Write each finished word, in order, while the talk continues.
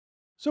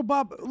So,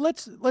 Bob,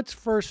 let's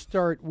first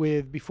start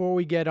with, before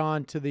we get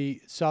on to the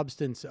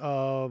substance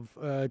of,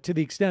 to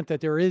the extent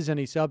that there is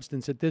any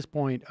substance at this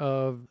point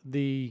of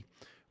the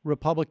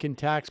Republican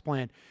tax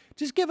plan.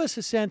 Just give us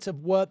a sense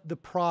of what the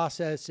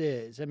process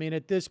is. I mean,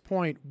 at this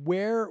point,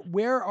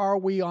 where are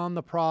we on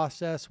the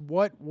process?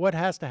 What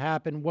has to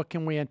happen? What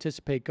can we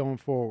anticipate going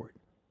forward?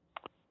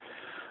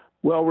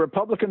 Well,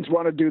 Republicans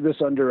want to do this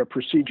under a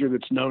procedure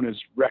that's known as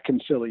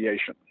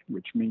reconciliation,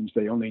 which means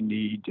they only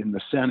need in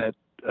the Senate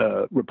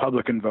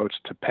Republican votes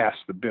to pass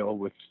the bill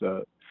with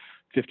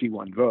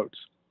 51 votes.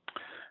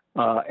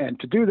 And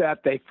to do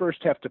that, they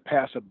first have to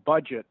pass a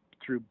budget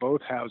through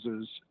both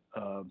houses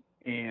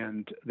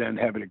and then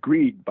have it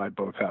agreed by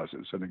both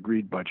houses, an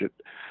agreed budget.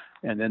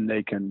 And then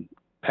they can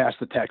pass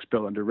the tax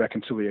bill under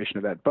reconciliation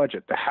of that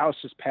budget. The House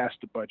has passed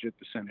a budget,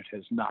 the Senate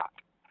has not.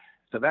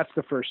 So that's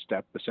the first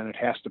step. The Senate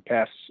has to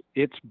pass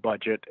its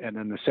budget, and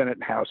then the Senate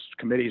and House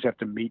committees have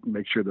to meet and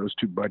make sure those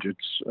two budgets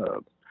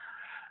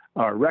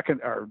are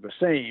the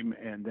same,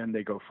 and then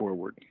they go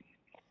forward.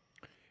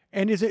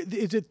 And is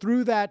it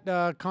through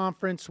that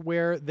conference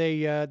where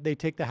they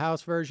take the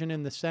House version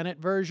and the Senate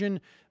version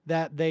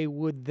that they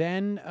would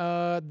then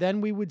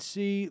we would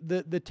see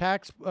the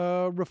tax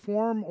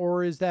reform,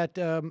 or is that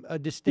a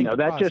distinct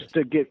process?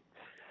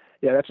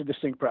 Yeah, that's a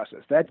distinct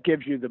process. That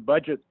gives you the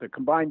budget, the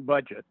combined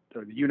budget,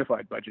 or the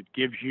unified budget,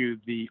 gives you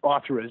the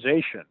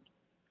authorization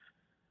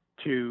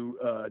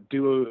to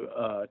do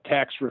a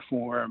tax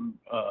reform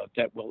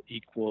that will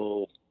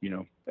equal,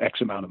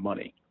 X amount of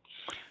money.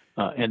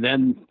 And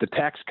then the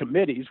tax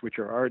committees, which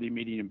are already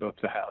meeting in both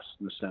the House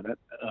and the Senate,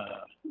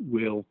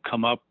 will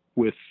come up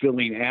with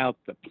filling out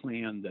the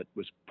plan that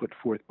was put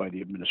forth by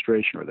the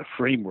administration, or the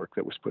framework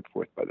that was put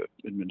forth by the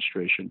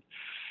administration.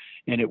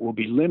 And it will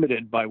be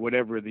limited by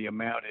whatever the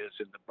amount is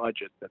in the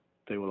budget that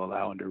they will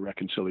allow under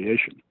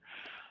reconciliation.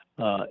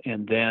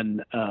 And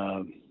then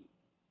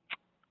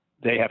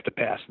they have to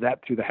pass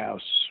that through the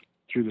House,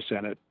 through the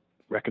Senate,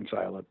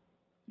 reconcile it,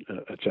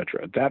 et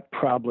cetera. That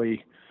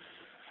probably,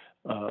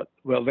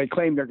 they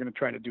claim they're going to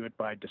try to do it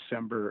by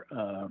December.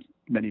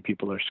 Many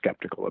people are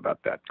skeptical about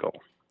that goal.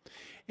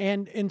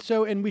 And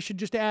we should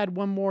just add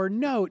one more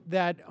note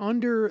that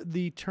under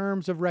the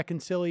terms of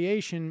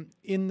reconciliation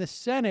in the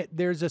Senate,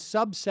 there's a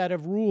subset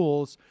of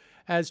rules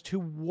as to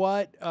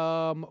what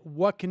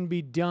can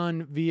be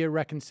done via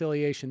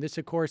reconciliation. This,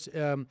 of course,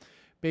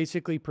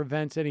 basically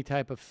prevents any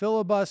type of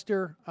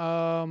filibuster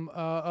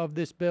of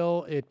this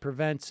bill. It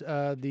prevents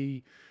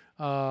the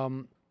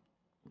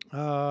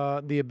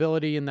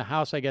ability in the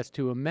House, I guess,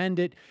 to amend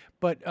it.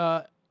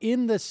 But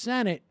in the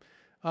Senate,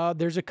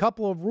 there's a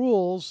couple of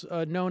rules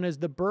known as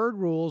the Byrd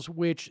rules,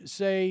 which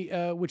say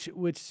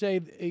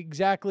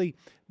exactly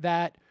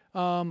that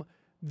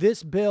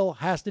this bill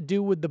has to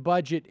do with the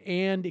budget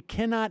and it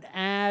cannot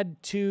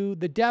add to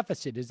the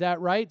deficit. Is that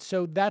right?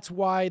 So that's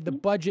why the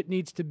budget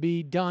needs to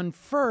be done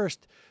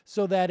first,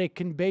 so that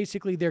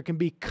there can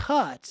be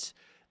cuts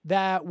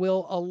that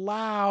will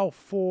allow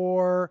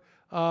for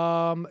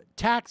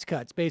tax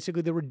cuts,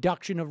 basically the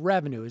reduction of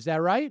revenue. Is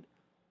that right?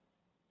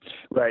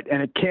 Right,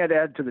 and it can't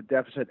add to the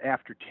deficit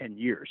after 10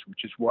 years,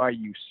 which is why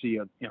you see,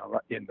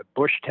 in the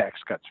Bush tax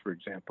cuts, for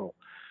example,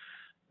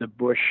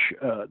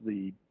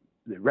 the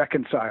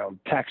reconciled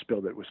tax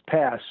bill that was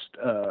passed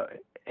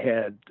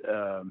had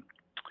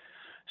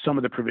some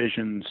of the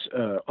provisions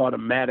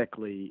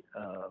automatically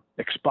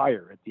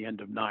expire at the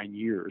end of 9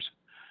 years,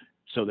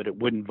 so that it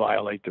wouldn't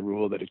violate the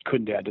rule that it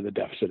couldn't add to the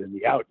deficit in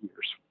the out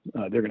years.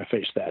 They're going to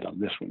face that on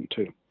this one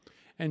too.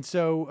 And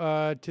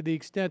so, to the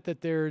extent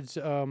that there's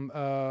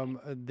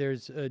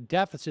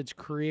deficits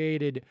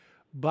created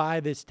by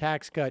this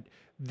tax cut,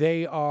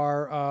 they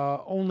are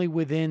only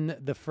within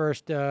the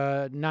first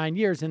 9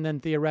 years, and then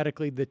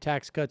theoretically the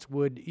tax cuts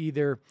would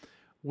either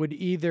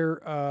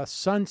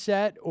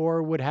sunset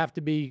or would have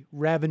to be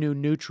revenue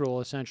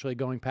neutral, essentially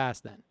going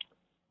past then.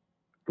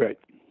 Right.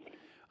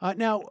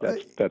 Now,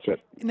 that's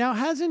it. Now,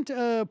 hasn't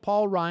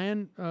Paul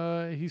Ryan,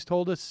 he's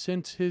told us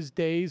since his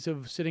days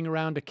of sitting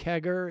around a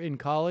kegger in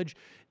college,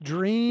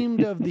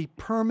 dreamed of the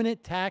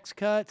permanent tax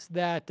cuts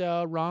that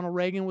Ronald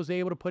Reagan was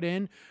able to put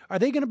in? Are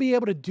they going to be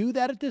able to do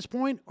that at this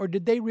point, or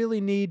did they really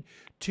need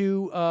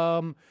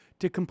to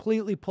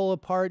completely pull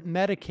apart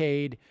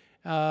Medicaid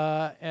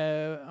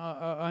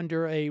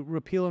under a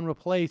repeal and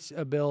replace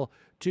bill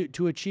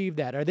to achieve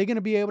that? Are they going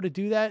to be able to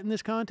do that in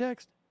this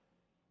context?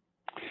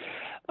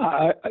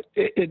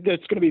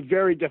 It's going to be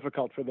very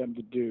difficult for them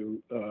to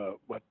do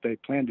what they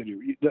plan to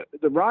do.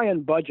 The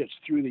Ryan budgets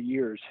through the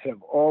years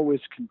have always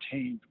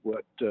contained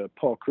what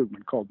Paul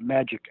Krugman called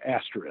magic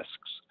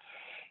asterisks.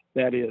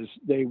 That is,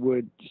 they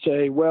would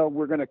say, well,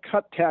 we're going to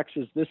cut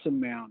taxes this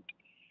amount,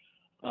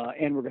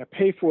 and we're going to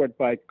pay for it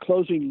by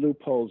closing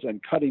loopholes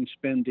and cutting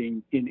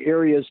spending in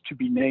areas to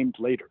be named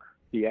later,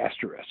 the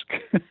asterisk.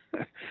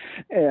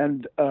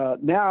 And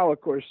now,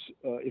 of course,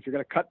 if you're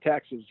going to cut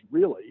taxes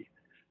really,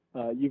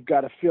 you've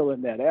got to fill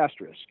in that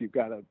asterisk. You've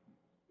got to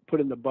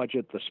put in the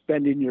budget the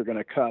spending you're going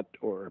to cut,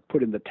 or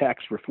put in the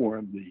tax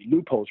reform the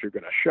loopholes you're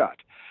going to shut.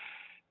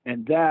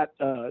 And that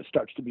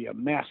starts to be a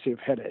massive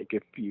headache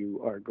if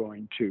you are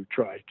going to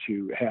try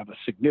to have a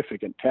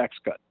significant tax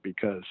cut,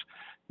 because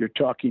you're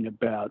talking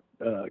about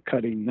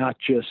cutting not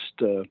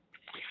just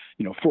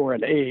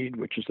foreign aid,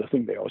 which is the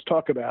thing they always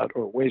talk about,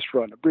 or waste,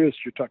 fraud, and abuse.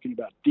 You're talking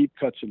about deep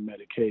cuts in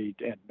Medicaid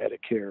and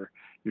Medicare.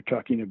 You're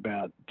talking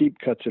about deep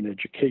cuts in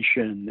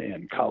education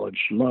and college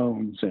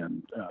loans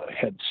and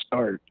Head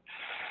Start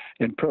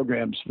and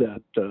programs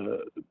that,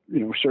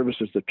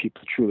 services that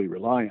people truly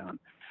rely on.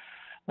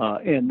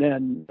 And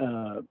then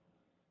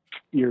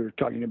you're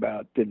talking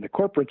about in the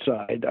corporate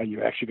side, are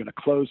you actually going to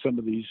close some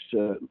of these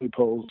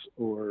loopholes,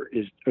 or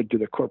do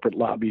the corporate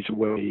lobbies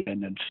away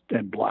and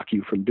block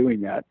you from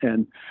doing that?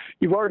 And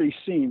you've already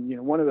seen,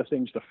 one of the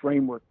things the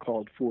framework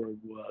called for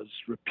was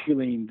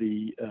repealing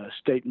the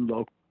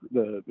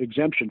the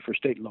exemption for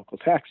state and local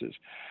taxes,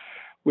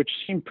 which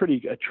seemed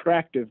pretty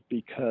attractive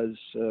because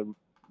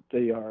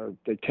they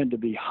tend to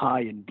be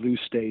high in blue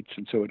states,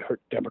 and so it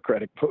hurt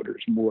Democratic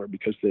voters more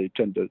because they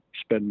tend to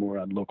spend more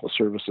on local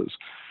services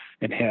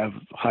and have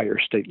higher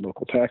state and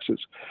local taxes.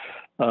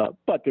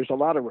 But there's a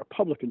lot of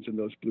Republicans in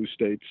those blue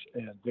states,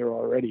 and they're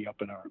already up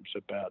in arms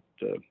about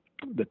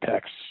the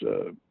tax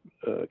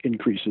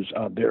increases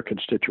on their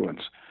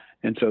constituents.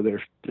 And so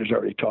there's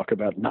already talk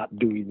about not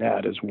doing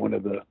that as one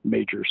of the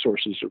major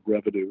sources of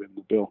revenue in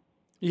the bill.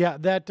 Yeah,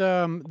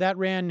 that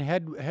ran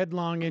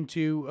headlong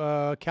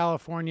into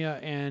California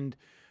and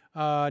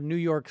New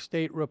York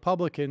State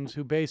Republicans,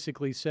 who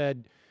basically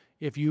said,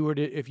 if you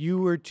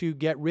were to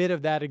get rid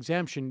of that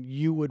exemption,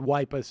 you would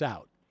wipe us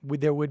out.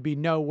 There would be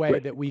no way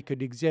that we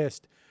could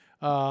exist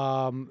with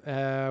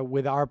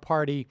our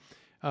party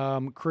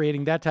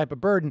creating that type of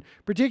burden,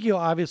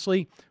 particularly,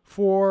 obviously,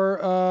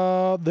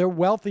 for their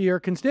wealthier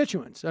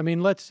constituents. I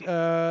mean, let's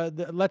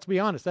be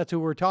honest. That's who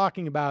we're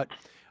talking about.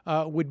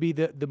 Would be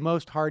the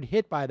most hard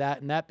hit by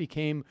that, and that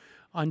became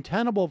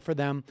untenable for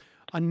them.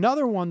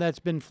 Another one that's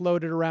been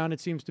floated around, it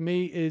seems to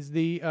me, is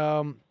the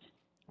home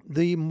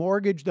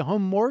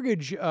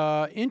mortgage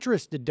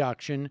interest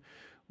deduction,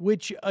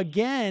 which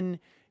again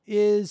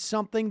is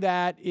something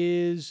that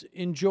is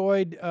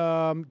enjoyed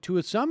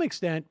to some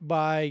extent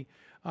by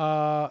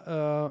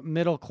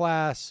middle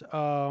class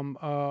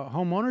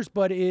homeowners,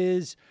 but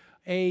is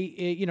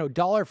a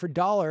dollar for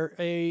dollar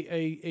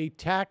a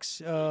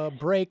tax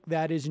break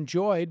that is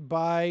enjoyed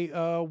by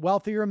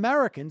wealthier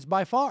Americans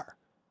by far.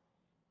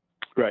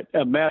 Right,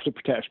 a massive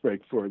tax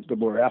break for the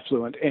more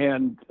affluent,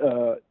 and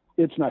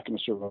it's not going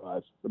to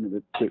survive. I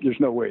mean, there's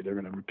no way they're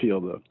going to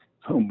repeal the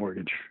home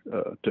mortgage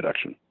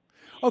deduction.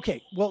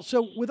 Okay, well,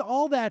 so with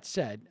all that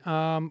said,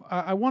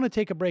 I want to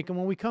take a break, and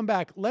when we come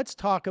back, let's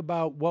talk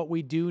about what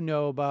we do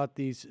know about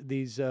this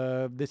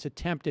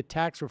attempt at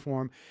tax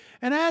reform.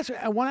 And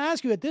I want to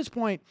ask you at this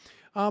point,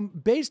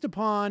 based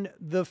upon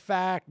the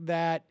fact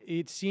that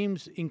it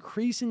seems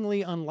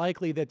increasingly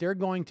unlikely that they're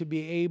going to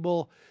be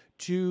able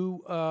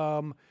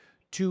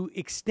to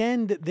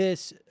extend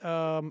this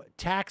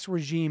tax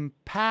regime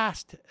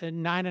past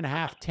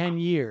 9.5, 10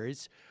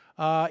 years.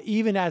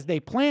 Even as they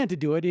plan to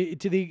do it,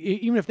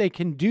 even if they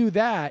can do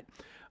that,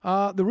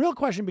 the real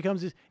question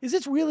becomes: is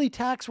this really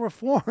tax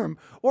reform,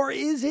 or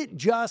is it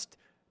just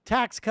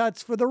tax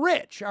cuts for the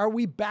rich? Are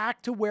we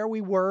back to where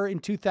we were in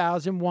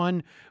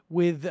 2001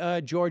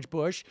 with George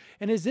Bush?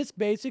 And is this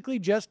basically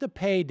just a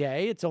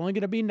payday? It's only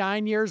going to be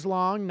 9 years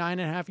long,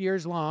 9.5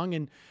 years long,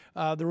 and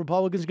the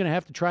Republicans are going to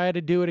have to try to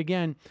do it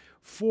again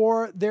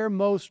for their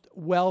most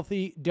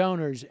wealthy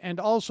donors. And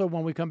also,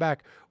 when we come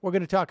back, we're going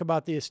to talk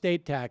about the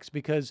estate tax,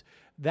 because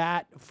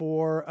that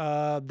for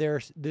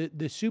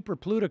the super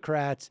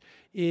plutocrats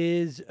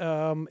is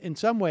in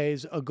some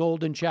ways a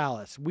golden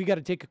chalice. We got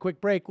to take a quick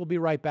break. We'll be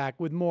right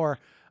back with more.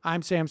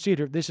 I'm Sam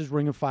Seder. This is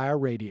Ring of Fire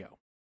Radio.